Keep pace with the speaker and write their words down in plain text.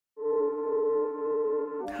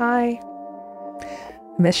Hi. I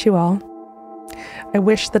miss you all. I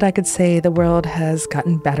wish that I could say the world has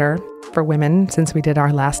gotten better for women since we did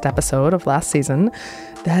our last episode of last season,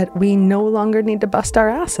 that we no longer need to bust our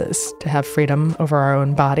asses to have freedom over our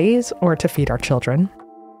own bodies or to feed our children.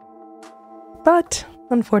 But,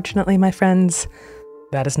 unfortunately, my friends,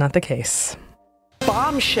 that is not the case.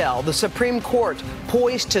 Bombshell, the Supreme Court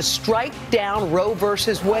poised to strike down Roe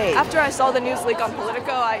versus Wade. After I saw the news leak on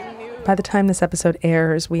Politico, I knew... By the time this episode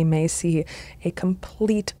airs, we may see a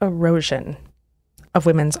complete erosion of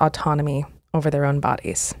women's autonomy over their own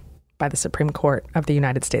bodies by the Supreme Court of the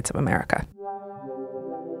United States of America.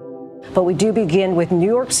 But we do begin with New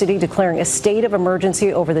York City declaring a state of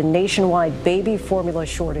emergency over the nationwide baby formula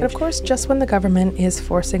shortage. And of course, just when the government is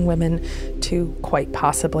forcing women to quite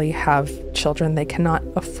possibly have children they cannot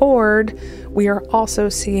afford, we are also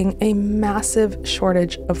seeing a massive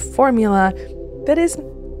shortage of formula that is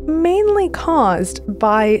mainly caused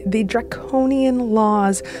by the draconian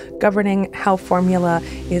laws governing how formula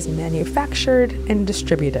is manufactured and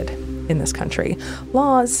distributed in this country.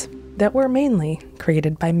 Laws that were mainly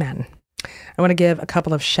created by men. I want to give a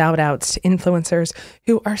couple of shout outs to influencers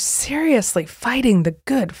who are seriously fighting the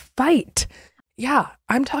good fight. Yeah,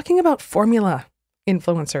 I'm talking about formula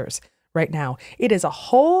influencers right now. It is a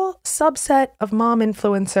whole subset of mom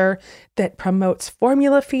influencer that promotes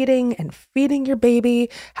formula feeding and feeding your baby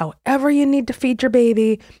however you need to feed your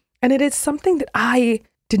baby. And it is something that I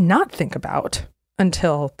did not think about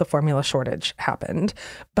until the formula shortage happened.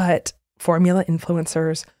 But formula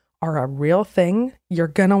influencers are a real thing. You're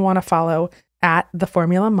going to want to follow at The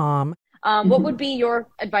Formula Mom. What would be your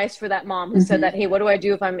advice for that mom who said that, hey, what do I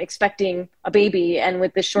do if I'm expecting a baby and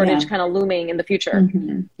with this shortage kind of looming in the future?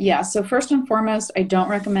 Yeah, so first and foremost, I don't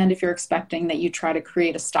recommend if you're expecting that you try to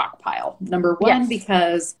create a stockpile. Number one,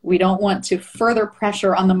 because we don't want to further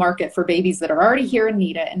pressure on the market for babies that are already here and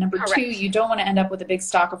need it. And number two, you don't want to end up with a big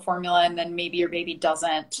stock of formula and then maybe your baby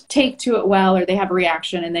doesn't take to it well or they have a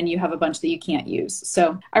reaction and then you have a bunch that you can't use.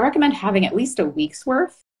 So I recommend having at least a week's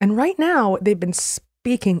worth. And right now, they've been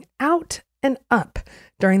speaking out and up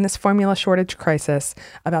during this formula shortage crisis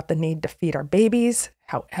about the need to feed our babies,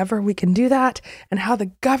 however we can do that, and how the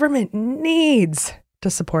government needs to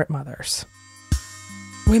support mothers.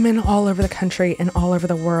 Women all over the country and all over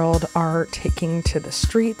the world are taking to the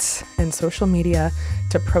streets and social media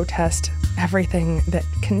to protest everything that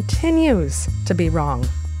continues to be wrong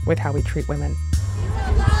with how we treat women.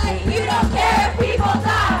 You don't care if people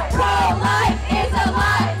die. Pro-life is a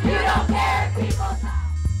lie. You don't care if people die.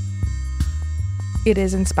 It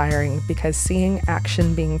is inspiring because seeing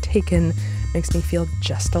action being taken makes me feel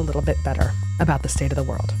just a little bit better about the state of the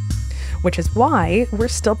world, which is why we're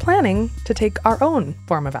still planning to take our own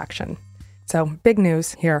form of action. So big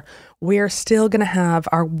news here. We're still going to have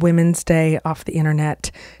our Women's Day off the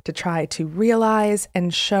internet to try to realize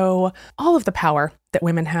and show all of the power that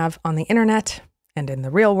women have on the internet and in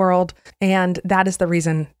the real world. And that is the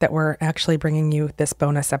reason that we're actually bringing you this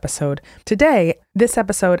bonus episode today. This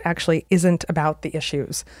episode actually isn't about the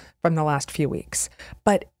issues from the last few weeks,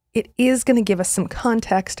 but it is going to give us some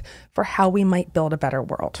context for how we might build a better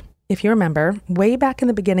world. If you remember, way back in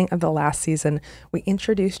the beginning of the last season, we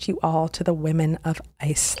introduced you all to the women of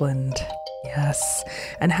Iceland. Yes.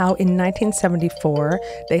 And how in 1974,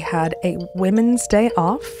 they had a Women's Day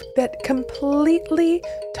off that completely,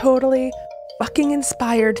 totally fucking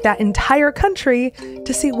inspired that entire country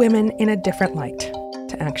to see women in a different light,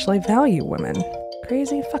 to actually value women.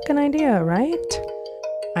 Crazy fucking idea, right?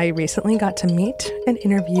 I recently got to meet and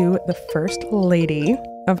interview the First Lady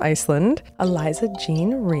of Iceland, Eliza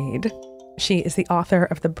Jean Reid. She is the author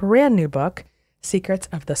of the brand new book, Secrets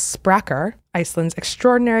of the Spraker, Iceland's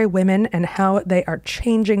Extraordinary Women and How They Are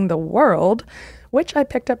Changing the World, which I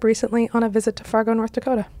picked up recently on a visit to Fargo, North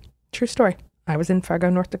Dakota. True story. I was in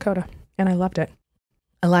Fargo, North Dakota, and I loved it.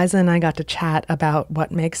 Eliza and I got to chat about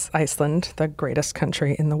what makes Iceland the greatest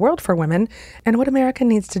country in the world for women and what America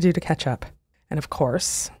needs to do to catch up. And of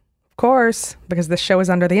course, because this show is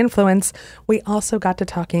under the influence, we also got to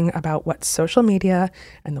talking about what social media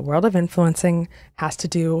and the world of influencing has to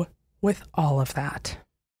do with all of that.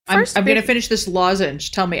 I'm going to finish this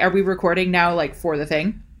lozenge. Tell me, are we recording now, like, for the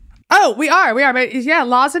thing? Oh, we are. But yeah,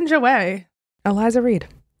 lozenge away. Eliza Reid,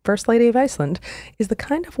 First Lady of Iceland, is the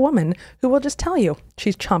kind of woman who will just tell you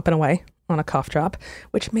she's chomping away on a cough drop,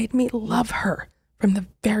 which made me love her from the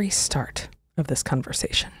very start of this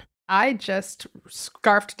conversation. I just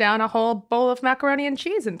scarfed down a whole bowl of macaroni and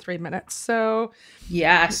cheese in 3 minutes. So,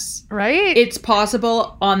 yes. Right? It's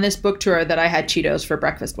possible on this book tour that I had Cheetos for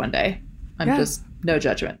breakfast one day. I'm just, no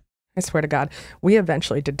judgment. I swear to God, we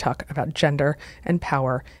eventually did talk about gender and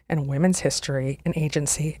power and women's history and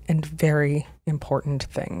agency and very important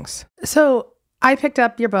things. So I picked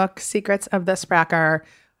up your book, Secrets of the Spraker,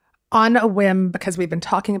 on a whim because we've been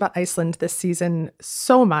talking about Iceland this season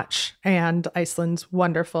so much and Iceland's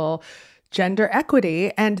wonderful gender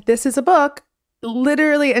equity. And this is a book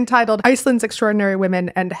literally entitled Iceland's Extraordinary Women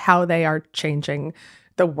and How They Are Changing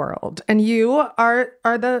the World. And you are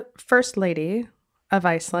the first lady of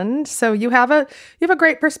Iceland. So you have a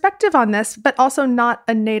great perspective on this, but also not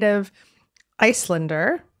a native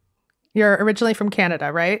Icelander. You're originally from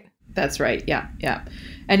Canada, right? That's right. Yeah. Yeah.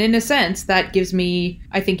 And in a sense, that gives me,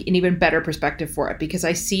 I think, an even better perspective for it because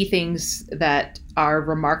I see things that are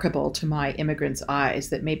remarkable to my immigrant's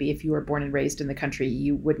eyes that maybe if you were born and raised in the country,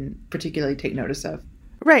 you wouldn't particularly take notice of.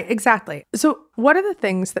 Right. Exactly. So what are the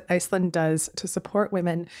things that Iceland does to support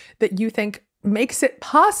women that you think makes it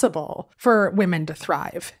possible for women to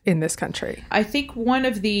thrive in this country? I think one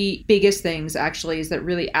of the biggest things actually is that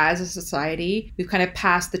really as a society, we've kind of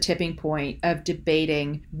passed the tipping point of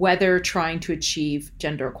debating whether trying to achieve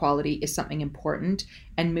gender equality is something important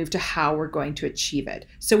and move to how we're going to achieve it.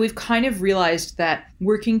 So we've kind of realized that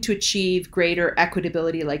working to achieve greater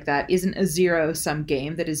equitability like that isn't a zero-sum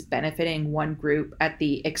game that is benefiting one group at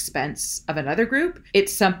the expense of another group.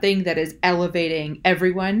 It's something that is elevating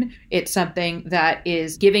everyone. It's something that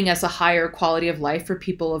is giving us a higher quality of life for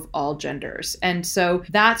people of all genders. And so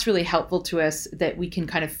that's really helpful to us that we can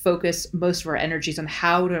kind of focus most of our energies on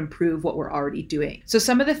how to improve what we're already doing. So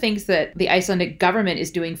some of the things that the Icelandic government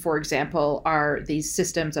is doing, for example, are these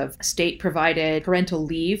systems of state-provided parental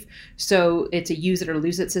leave. So it's a use it or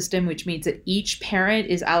lose it system, which means that each parent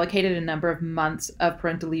is allocated a number of months of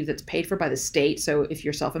parental leave that's paid for by the state. So if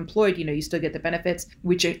you're self-employed, you still get the benefits,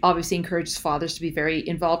 which obviously encourages fathers to be very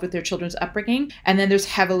involved with their children's upbringing. And then there's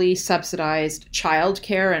heavily subsidized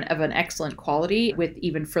childcare and of an excellent quality with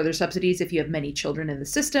even further subsidies if you have many children in the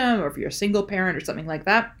system or if you're a single parent or something like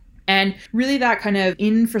that. And really that kind of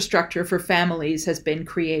infrastructure for families has been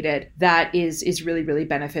created that is really, really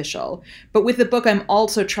beneficial. But with the book, I'm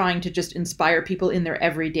also trying to just inspire people in their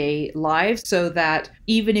everyday lives so that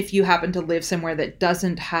even if you happen to live somewhere that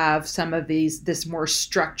doesn't have some of this more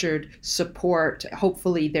structured support,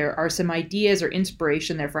 hopefully there are some ideas or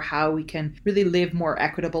inspiration there for how we can really live more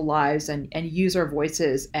equitable lives and use our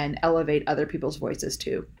voices and elevate other people's voices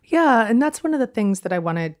too. Yeah, and that's one of the things that I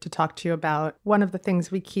wanted to talk to you about. One of the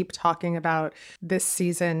things we keep talking about this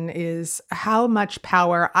season is how much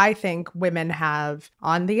power I think women have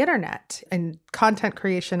on the internet and content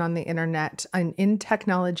creation on the internet and in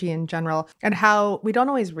technology in general, and how we don't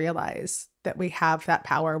always realize that we have that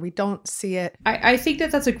power. We don't see it. I think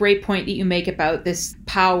that that's a great point that you make about this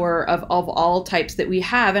power of all types that we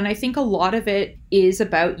have. And I think a lot of it is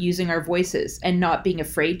about using our voices and not being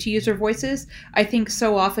afraid to use our voices. I think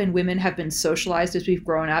so often women have been socialized as we've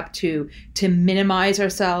grown up to minimize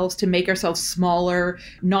ourselves, to make ourselves smaller,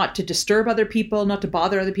 not to disturb other people, not to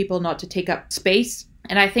bother other people, not to take up space.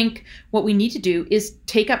 And I think what we need to do is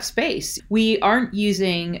take up space. We aren't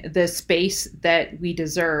using the space that we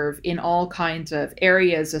deserve in all kinds of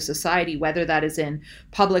areas of society, whether that is in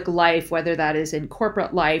public life, whether that is in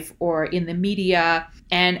corporate life or in the media.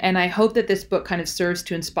 And I hope that this book kind of serves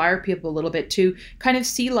to inspire people a little bit to kind of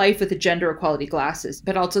see life with the gender equality glasses,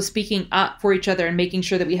 but also speaking up for each other and making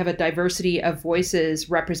sure that we have a diversity of voices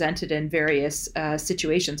represented in various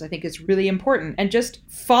situations, I think is really important. And just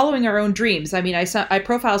following our own dreams. I mean, I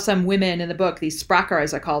profile some women in the book, these spraker,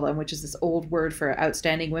 as I call them, which is this old word for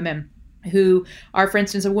outstanding women, who are, for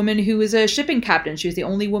instance, a woman who is a shipping captain. She was the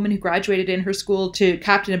only woman who graduated in her school to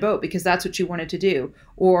captain a boat because that's what she wanted to do.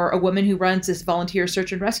 Or a woman who runs this volunteer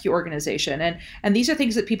search and rescue organization. And these are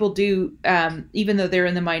things that people do, even though they're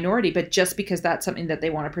in the minority, but just because that's something that they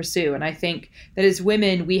want to pursue. And I think that as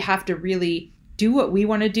women, we have to really do what we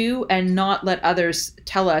want to do and not let others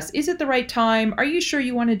tell us, is it the right time? Are you sure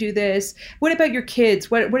you want to do this? What about your kids?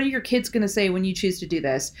 What are your kids going to say when you choose to do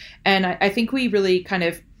this? And I think we really kind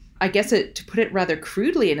of, I guess to put it rather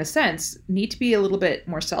crudely in a sense, need to be a little bit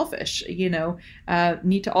more selfish,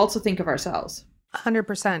 need to also think of ourselves.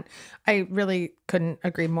 100%. I really couldn't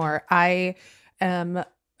agree more. I am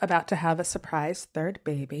about to have a surprise third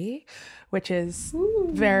baby, which is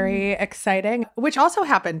very exciting, which also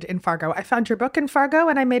happened in Fargo. I found your book in Fargo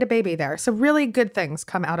and I made a baby there. So really good things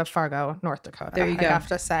come out of Fargo, North Dakota. There you go. I have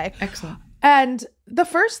to say. Excellent. And the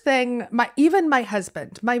first thing even my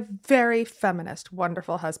husband, my very feminist,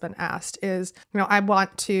 wonderful husband asked is, I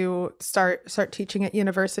want to start teaching at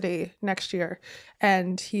university next year.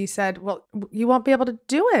 And he said, well, you won't be able to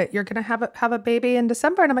do it. You're going to have a baby in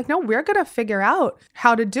December. And I'm like, no, we're going to figure out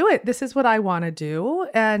how to do it. This is what I want to do.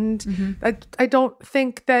 And I don't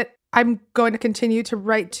think that I'm going to continue to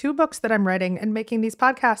write 2 books that I'm writing and making these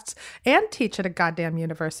podcasts and teach at a goddamn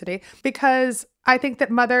university, because I think that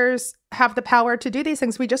mothers have the power to do these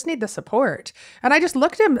things. We just need the support. And I just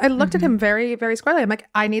looked at him very, very squarely. I'm like,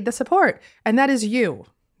 I need the support. And that is you.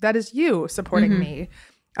 That is you supporting me,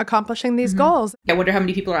 accomplishing these goals. I wonder how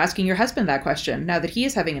many people are asking your husband that question now that he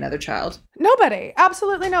is having another child. Nobody.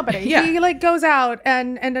 Absolutely nobody. Yeah. He goes out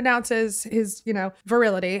and announces his,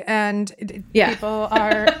 virility, and people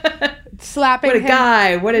are slapping him. What a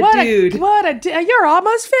guy. What a dude. You're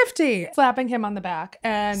almost 50. Slapping him on the back.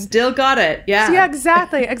 And still got it. Yeah. Yeah,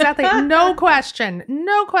 exactly. No question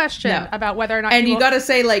about whether or not. And you got to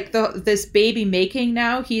say, this baby making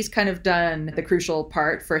now, he's kind of done the crucial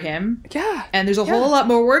part for him. Yeah. And there's a whole lot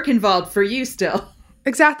more work involved for you still.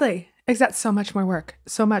 Exactly. So much more work.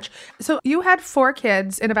 So much. So you had 4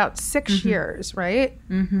 kids in about 6 years, right?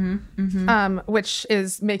 Which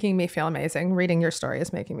is making me feel amazing. Reading your story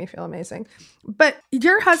is making me feel amazing. But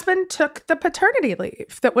your husband took the paternity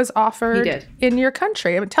leave that was offered in your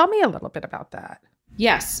country. Tell me a little bit about that.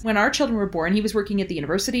 Yes. When our children were born, he was working at the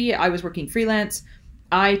university. I was working freelance.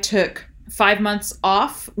 I took 5 months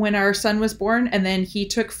off when our son was born, and then he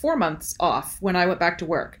took 4 months off when I went back to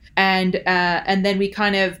work. And then we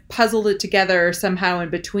kind of puzzled it together somehow in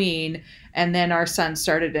between. And then our son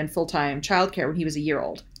started in full-time childcare when he was a year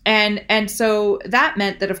old. And so that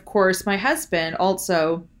meant that, of course, my husband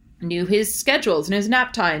also knew his schedules and his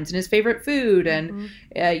nap times and his favorite food and,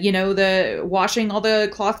 the washing all the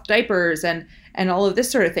cloth diapers and all of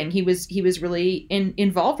this sort of thing. He was really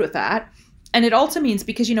involved with that. And it also means,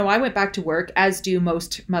 because, I went back to work, as do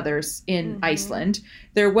most mothers in Iceland,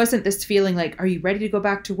 there wasn't this feeling like, are you ready to go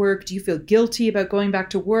back to work? Do you feel guilty about going back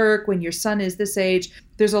to work when your son is this age?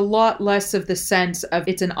 There's a lot less of the sense of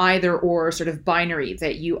it's an either or sort of binary,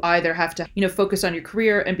 that you either have to, focus on your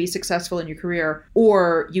career and be successful in your career,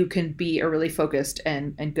 or you can be a really focused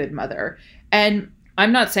and good mother. And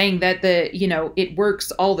I'm not saying that it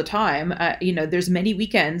works all the time. There's many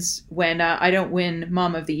weekends when I don't win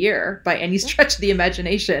Mom of the Year by any stretch of the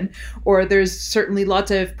imagination, or there's certainly lots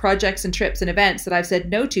of projects and trips and events that I've said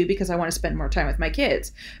no to because I want to spend more time with my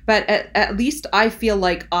kids. But at least I feel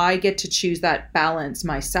like I get to choose that balance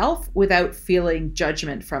myself without feeling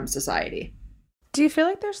judgment from society. Do you feel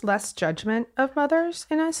like there's less judgment of mothers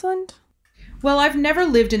in Iceland? Well, I've never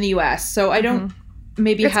lived in the US, so I don't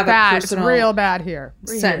maybe it's have bad. a personal it's real bad here.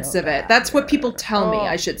 sense of it. That's what people tell me,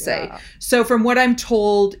 I should say. So from what I'm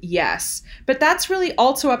told, yes. But that's really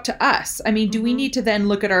also up to us. I mean, do we need to then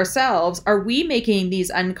look at ourselves? Are we making these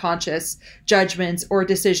unconscious judgments or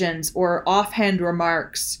decisions or offhand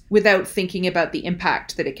remarks without thinking about the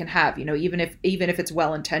impact that it can have, even if it's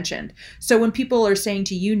well-intentioned? So when people are saying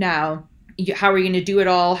to you now, how are you going to do it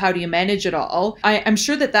all? How do you manage it all? I'm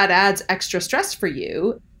sure that adds extra stress for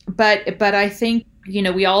you. But I think,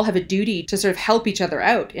 we all have a duty to sort of help each other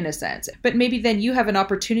out in a sense. But maybe then you have an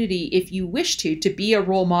opportunity, if you wish to be a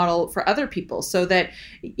role model for other people, so that,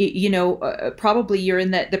 probably you're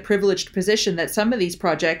in the privileged position that some of these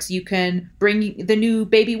projects you can bring the new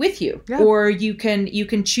baby with you, or you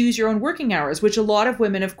can choose your own working hours, which a lot of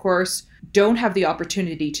women, of course, don't have the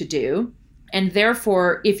opportunity to do. And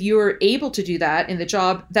therefore, if you're able to do that in the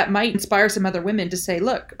job, that might inspire some other women to say,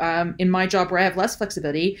 look, in my job where I have less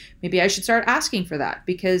flexibility, maybe I should start asking for that,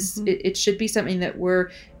 because it should be something that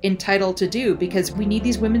we're entitled to do, because we need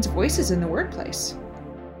these women's voices in the workplace.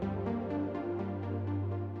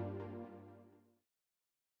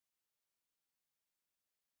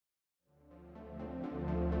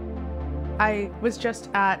 I was just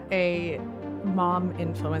at a mom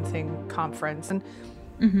influencing conference, and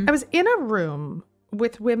I was in a room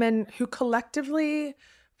with women who collectively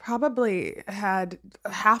probably had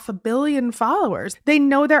 500 million followers. They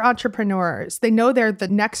know they're entrepreneurs. They know they're the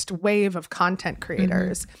next wave of content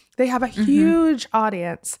creators. They have a huge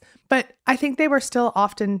audience, but I think they were still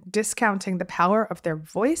often discounting the power of their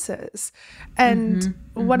voices. And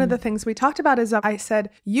one of the things we talked about is I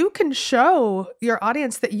said, you can show your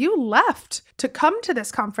audience that you left to come to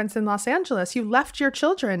this conference in Los Angeles. You left your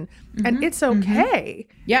children and it's okay.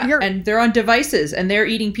 Yeah. And they're on devices and they're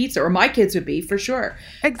eating pizza, or my kids would be for sure.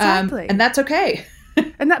 Exactly. And that's okay.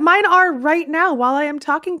 And that mine are right now while I am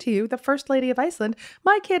talking to you, the First Lady of Iceland.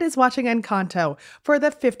 My kid is watching Encanto for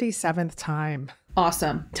the 57th time.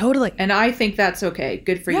 Awesome. Totally. And I think that's okay.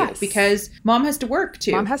 Good for you. Because mom has to work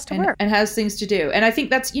too. Mom has to work. And has things to do. And I think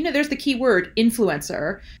that's, there's the key word,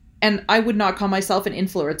 influencer. And I would not call myself an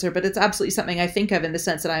influencer, but it's absolutely something I think of in the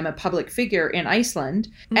sense that I'm a public figure in Iceland.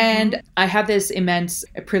 Mm-hmm. And I have this immense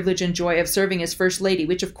privilege and joy of serving as First Lady,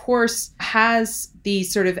 which of course has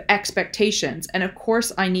these sort of expectations. And of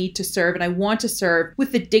course I need to serve and I want to serve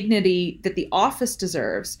with the dignity that the office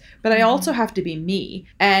deserves. But I also have to be me.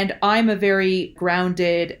 And I'm a very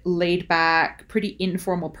grounded, laid back, pretty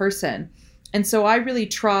informal person. And so I really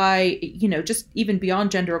try, just even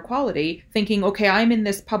beyond gender equality, thinking, okay, I'm in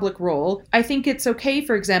this public role. I think it's okay,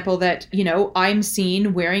 for example, that, I'm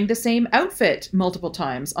seen wearing the same outfit multiple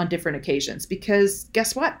times on different occasions, because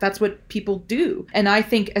guess what? That's what people do. And I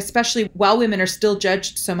think especially while women are still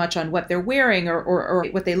judged so much on what they're wearing or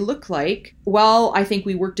what they look like, while I think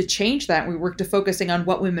we work to change that, we work to focusing on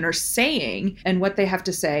what women are saying and what they have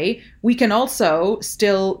to say, we can also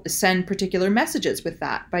still send particular messages with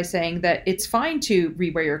that by saying that it's fine to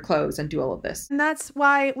rewear your clothes and do all of this. And that's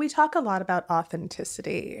why we talk a lot about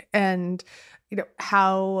authenticity and,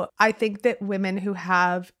 how I think that women who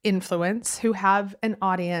have influence, who have an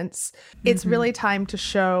audience, it's really time to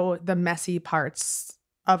show the messy parts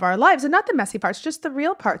of our lives, and not the messy parts, just the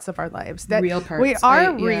real parts of our lives. That real parts. We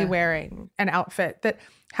are re-wearing an outfit that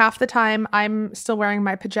half the time I'm still wearing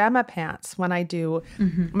my pajama pants when I do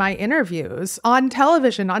my interviews on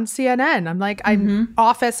television, on CNN. I'm like, I'm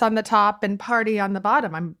office on the top and party on the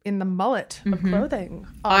bottom. I'm in the mullet of clothing.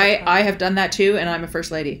 I have done that too, and I'm a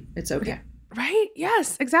First Lady. It's okay. Right?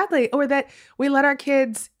 Yes, exactly. Or that we let our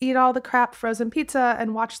kids eat all the crap frozen pizza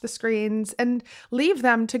and watch the screens and leave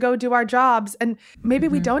them to go do our jobs. And maybe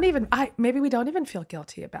we don't even feel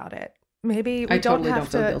guilty about it. Maybe we don't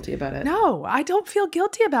feel guilty about it. No, I don't feel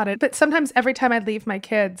guilty about it. But sometimes every time I leave my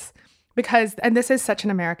kids, because, and this is such an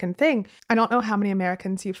American thing, I don't know how many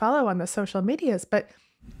Americans you follow on the social medias, but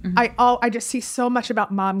I just see so much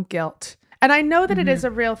about mom guilt. And I know that it is a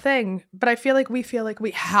real thing, but I feel like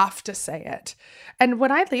we have to say it. And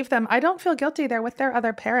when I leave them, I don't feel guilty. They're with their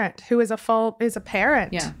other parent who is a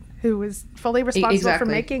parent who is fully responsible for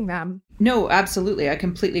making them. No, absolutely. I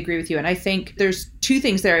completely agree with you. And I think there's two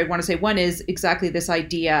things there I want to say. One is exactly this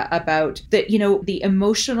idea about that, the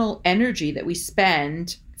emotional energy that we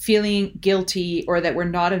spend feeling guilty or that we're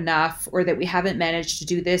not enough or that we haven't managed to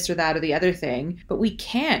do this or that or the other thing. But we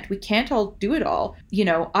can't all do it all.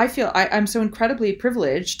 I feel I'm so incredibly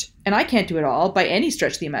privileged and I can't do it all by any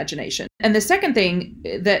stretch of the imagination. And the second thing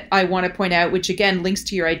that I want to point out, which again links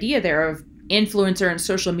to your idea there of influencer and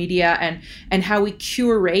social media and how we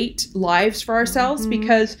curate lives for ourselves,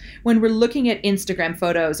 because when we're looking at Instagram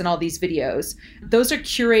photos and all these videos, those are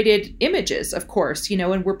curated images, of course,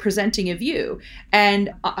 and we're presenting a view.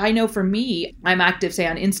 And I know for me, I'm active, say,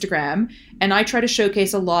 on Instagram, and I try to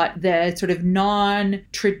showcase a lot the sort of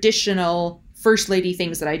non-traditional First Lady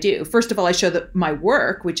things that I do. First of all, I show my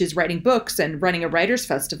work, which is writing books and running a writers'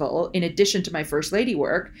 festival, in addition to my First Lady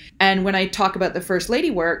work. And when I talk about the First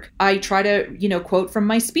Lady work, I try to, quote from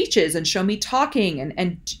my speeches and show me talking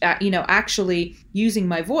and actually using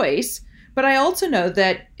my voice. But I also know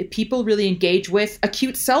that people really engage with a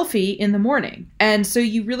cute selfie in the morning. And so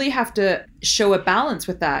you really have to show a balance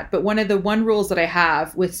with that. But one rules that I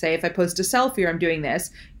have with, say, if I post a selfie or I'm doing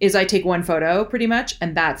this, is I take one photo pretty much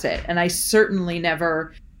and that's it. And I certainly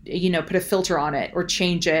never, put a filter on it or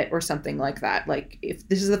change it or something like that. Like, if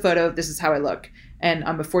this is the photo, this is how I look. And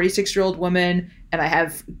I'm a 46-year-old woman and I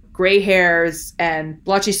have gray hairs and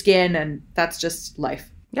blotchy skin, and that's just life.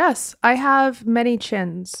 Yes, I have many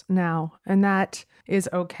chins now, and that is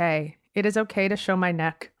okay. It is okay to show my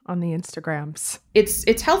neck on the Instagrams.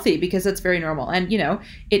 It's healthy because it's very normal. And,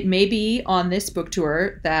 it may be on this book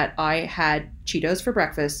tour that I had Cheetos for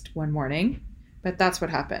breakfast one morning, but that's what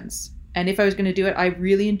happens. And if I was going to do it, I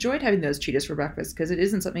really enjoyed having those Cheetos for breakfast because it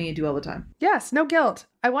isn't something you do all the time. Yes, no guilt.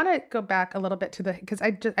 I want to go back a little bit to because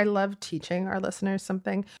I love teaching our listeners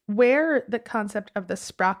something, where the concept of the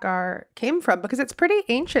språkar came from, because it's pretty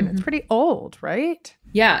ancient. It's pretty old, right?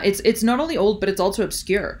 Yeah, it's not only old, but it's also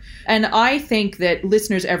obscure. And I think that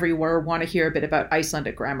listeners everywhere want to hear a bit about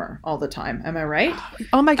Icelandic grammar all the time. Am I right?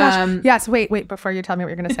 Oh my gosh. Yes. Wait, before you tell me what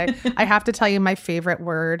you're going to say, I have to tell you my favorite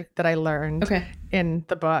word that I learned in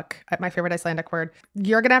the book. My favorite Icelandic word.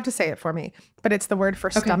 You're going to have to say it for me, but it's the word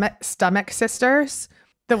for stomach sisters.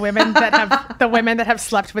 The women that have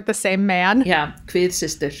slept with the same man. Yeah,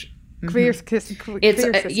 kviðsystir. Queer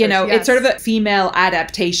It's you know, it's sort of a female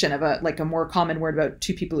adaptation of a more common word about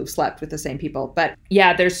two people who've slept with the same people. But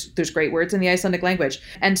yeah, there's great words in the Icelandic language.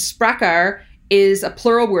 And sprakar is a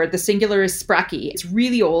plural word. The singular is spraki. It's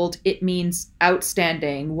really old. It means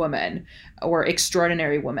outstanding woman or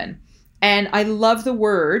extraordinary woman. And I love the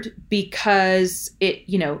word because it,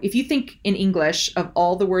 you know, if you think in English of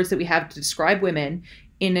all the words that we have to describe women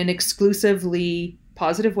in an exclusively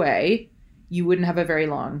positive way, you wouldn't have a very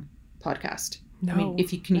long podcast. No. I mean,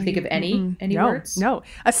 can you think of any words? No,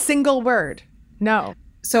 a single word. No.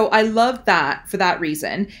 So I love that for that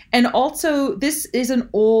reason. And also this is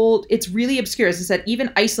it's really obscure. As I said,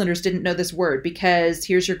 even Icelanders didn't know this word because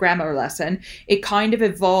here's your grammar lesson. It kind of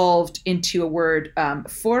evolved into a word,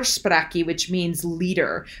 forspraki, which means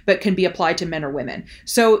leader, but can be applied to men or women.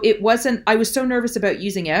 So I was so nervous about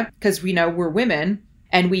using it because we know we're women.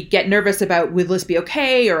 And we get nervous about, will this be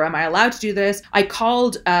okay? Or am I allowed to do this? I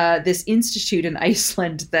called this institute in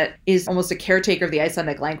Iceland that is almost a caretaker of the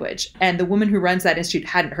Icelandic language. And the woman who runs that institute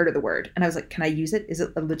hadn't heard of the word. And I was like, can I use it? Is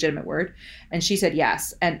it a legitimate word? And she said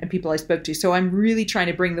yes. And people I spoke to. So I'm really trying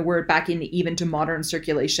to bring the word back even to modern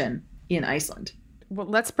circulation in Iceland. Well,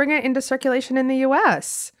 let's bring it into circulation in the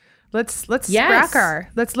US. Let's yes. sprakar.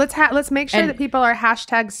 Let's make sure that people are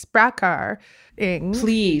 #sprakar.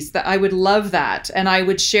 Please, I would love that. And I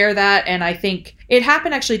would share that. And I think it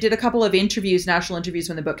happened, actually, did a couple of national interviews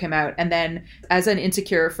when the book came out. And then as an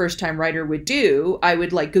insecure first-time writer would do, I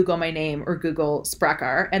would Google my name or Google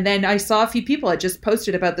sprakar. And then I saw a few people had just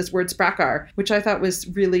posted about this word sprakar, which I thought was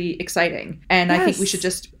really exciting. And yes. I think we should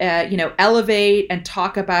just, elevate and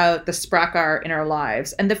talk about the sprakar in our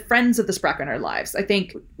lives and the friends of the sprakar in our lives. I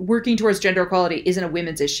think working towards gender equality isn't a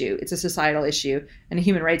women's issue. It's a societal issue and a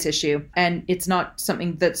human rights issue. And it's not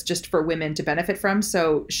something that's just for women to benefit from.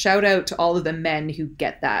 So shout out to all of the men who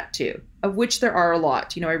get that too, of which there are a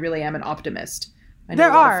lot. I really am an optimist. I know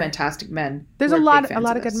there are fantastic men. There's a lot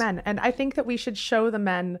of good men. And I think that we should show the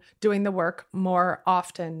men doing the work more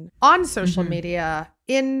often on social media,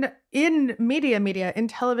 in media, in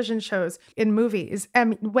television shows, in movies.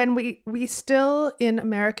 And when we still, in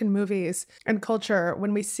American movies and culture,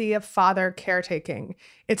 when we see a father caretaking,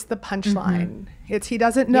 it's the punchline. It's he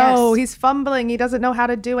doesn't know, he's fumbling, he doesn't know how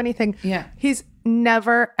to do anything. Yeah. He's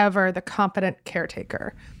never, ever the competent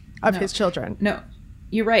caretaker of his children. No.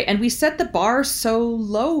 You're right. And we set the bar so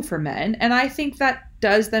low for men. And I think that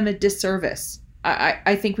does them a disservice.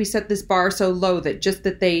 I think we set this bar so low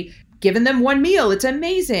that they given them one meal. It's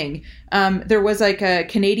amazing. There was a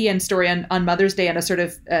Canadian story on Mother's Day on a sort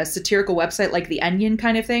of satirical website like The Onion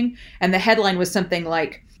kind of thing. And the headline was something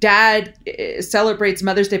like, Dad celebrates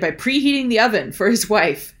Mother's Day by preheating the oven for his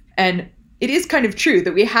wife. And it is kind of true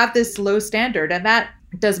that we have this low standard and that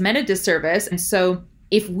does men a disservice. And so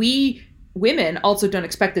if we women also don't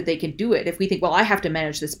expect that they can do it. If we think, well, I have to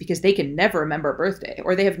manage this because they can never remember a birthday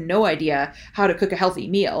or they have no idea how to cook a healthy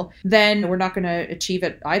meal, then we're not going to achieve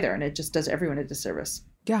it either. And it just does everyone a disservice.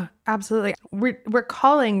 Yeah, absolutely. We're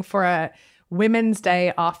calling for a Women's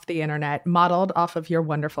Day off the internet, modeled off of your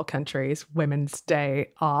wonderful country's Women's Day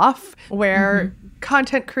off, where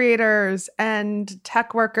content creators and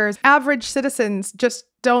tech workers, average citizens, just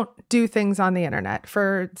don't do things on the internet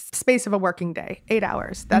for space of a working day, 8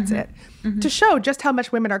 hours. That's it. To show just how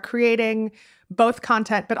much women are creating both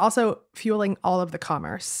content, but also fueling all of the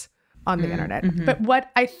commerce on the internet. But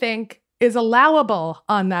what I think is allowable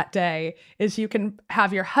on that day is you can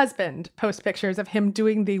have your husband post pictures of him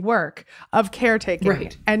doing the work of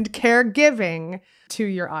caretaking and caregiving to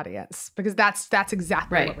your audience, because that's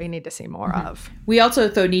exactly what we need to see more of. We also,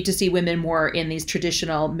 though, need to see women more in these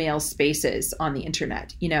traditional male spaces on the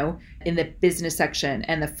internet, in the business section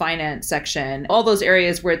and the finance section, all those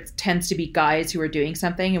areas where it tends to be guys who are doing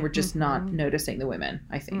something and we're just not noticing the women,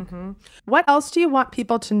 I think. What else do you want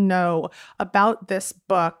people to know about this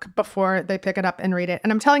book before they pick it up and read it?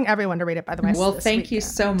 And I'm telling everyone to read it, by the way. Well, thank you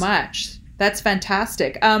so much. That's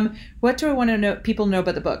fantastic. What do I want to people know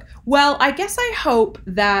about the book? Well, I guess I hope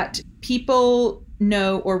that people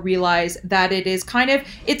know or realize that it is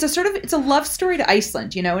it's a love story to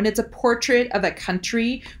Iceland, and it's a portrait of a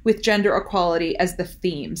country with gender equality as the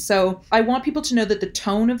theme. So I want people to know that the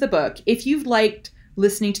tone of the book, if you've liked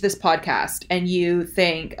listening to this podcast and you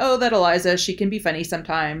think, oh, that Eliza, she can be funny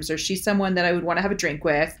sometimes, or she's someone that I would want to have a drink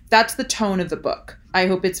with, that's the tone of the book. I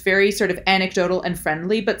hope it's very sort of anecdotal and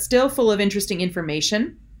friendly, but still full of interesting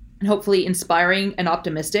information and hopefully inspiring and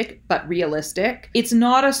optimistic, but realistic. It's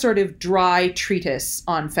not a sort of dry treatise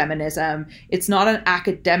on feminism. It's not an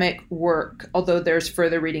academic work, although there's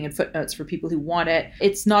further reading and footnotes for people who want it.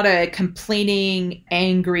 It's not a complaining,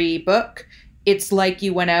 angry book. it's like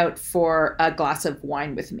you went out for a glass of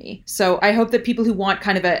wine with me. So I hope that people who want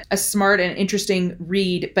kind of a smart and interesting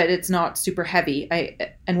read, but it's not super heavy,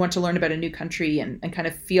 and want to learn about a new country and kind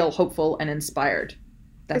of feel hopeful and inspired.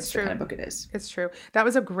 That's the kind of book it is. It's true. That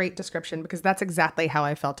was a great description because that's exactly how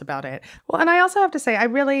I felt about it. Well, and I also have to say, I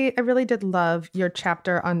really did love your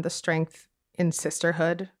chapter on the strength in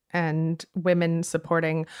sisterhood and women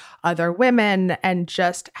supporting other women, and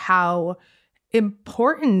just how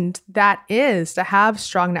important that is to have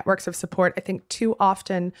strong networks of support. I think too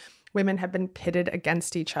often women have been pitted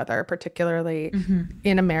against each other, particularly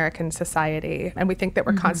in American society. And we think that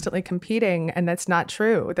we're constantly competing, and that's not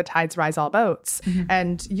true. The tides rise all boats.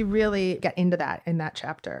 And you really get into that in that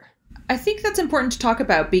chapter. I think that's important to talk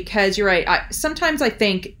about because you're right. Sometimes I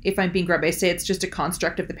think, if I'm being grubby, I say it's just a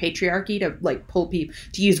construct of the patriarchy to like pull people,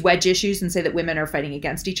 to use wedge issues and say that women are fighting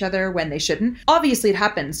against each other when they shouldn't. Obviously it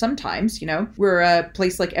happens sometimes, you know, we're a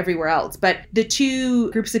place like everywhere else. But the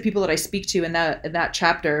two groups of people that I speak to in that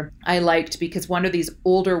chapter, I liked because one of these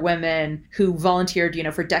older women who volunteered, you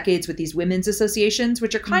know, for decades with these women's associations,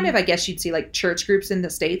 which are kind of, I guess you'd see like church groups in the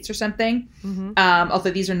States or something.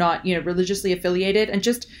 Although these are not, you know, religiously affiliated, and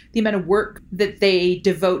just the amount of work that they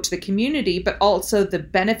devote to the community, but also the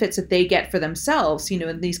benefits that they get for themselves, you know,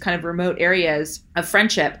 in these kind of remote areas of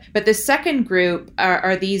friendship. But the second group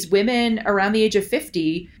are these women around the age of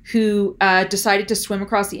 50 who decided to swim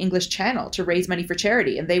across the English Channel to raise money for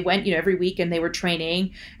charity. And they went, you know, every week, and they were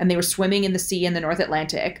training and they were swimming in the sea in the North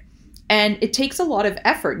Atlantic. And it takes a lot of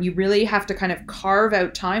effort. You really have to kind of carve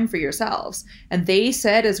out time for yourselves. And they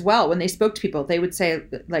said as well, when they spoke to people, they would say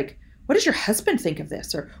like, what does your husband think of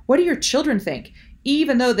this? Or what do your children think?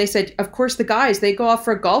 Even though they said, of course, the guys, they go off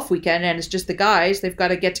for a golf weekend and it's just the guys, they've got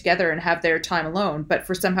to get together and have their time alone. But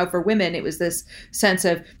for women, it was this sense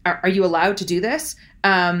of, are you allowed to do this?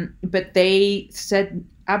 But they said,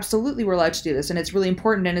 absolutely, we're allowed to do this. And it's really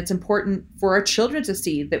important. And it's important for our children to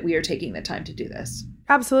see that we are taking the time to do this.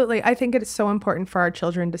 Absolutely. I think it is so important for our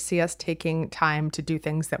children to see us taking time to do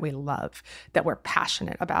things that we love, that we're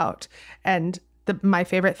passionate about. And my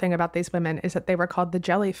favorite thing about these women is that they were called the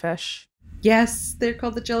jellyfish. Yes, they're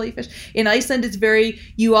called the jellyfish. In Iceland,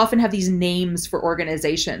 you often have these names for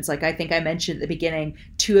organizations. Like I think I mentioned at the beginning,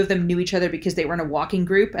 two of them knew each other because they were in a walking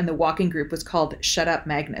group, and the walking group was called Shut Up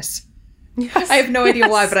Magnus. Yes, I have no idea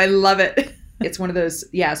why, but I love it. It's one of those,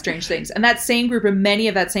 strange things. And that same group, and many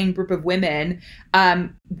of that same group of women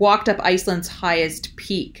walked up Iceland's highest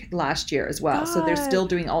peak last year as well. God. So they're still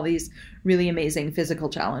doing all these really amazing physical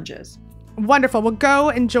challenges. Wonderful. Well, go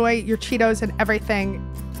enjoy your Cheetos and everything.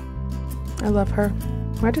 I love her.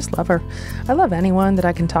 I just love her. I love anyone that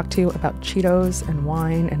I can talk to about Cheetos and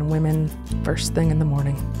wine and women first thing in the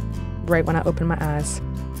morning, right when I open my eyes.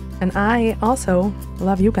 And I also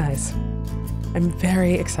love you guys. I'm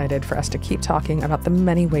very excited for us to keep talking about the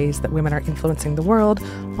many ways that women are influencing the world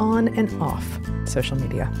on and off social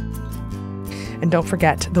media. And don't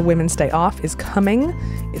forget, the Women's Day Off is coming.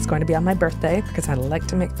 It's going to be on my birthday because I like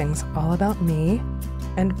to make things all about me.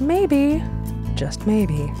 And maybe, just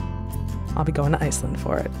maybe, I'll be going to Iceland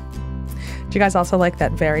for it. Do you guys also like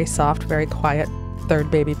that very soft, very quiet third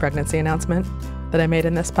baby pregnancy announcement that I made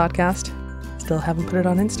in this podcast? Still haven't put it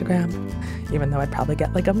on Instagram, even though I'd probably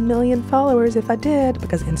get like 1 million followers if I did,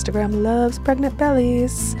 because Instagram loves pregnant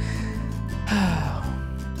bellies.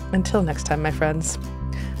 Until next time, my friends,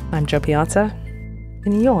 I'm Jo Piazza,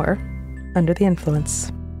 and you're Under the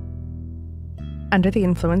Influence. Under the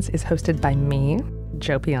Influence is hosted by me,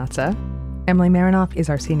 Jo Piazza. Emily Marinoff is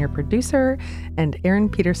our senior producer, and Aaron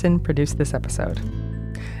Peterson produced this episode.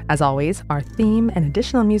 As always, our theme and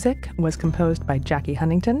additional music was composed by Jackie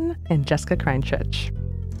Huntington and Jessica Kreinchich.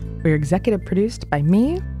 We're executive produced by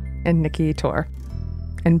me and Nikki Tor.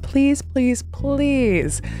 And please, please,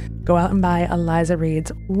 please go out and buy Eliza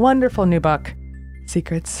Reid's wonderful new book,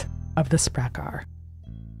 Secrets of the Sprackar.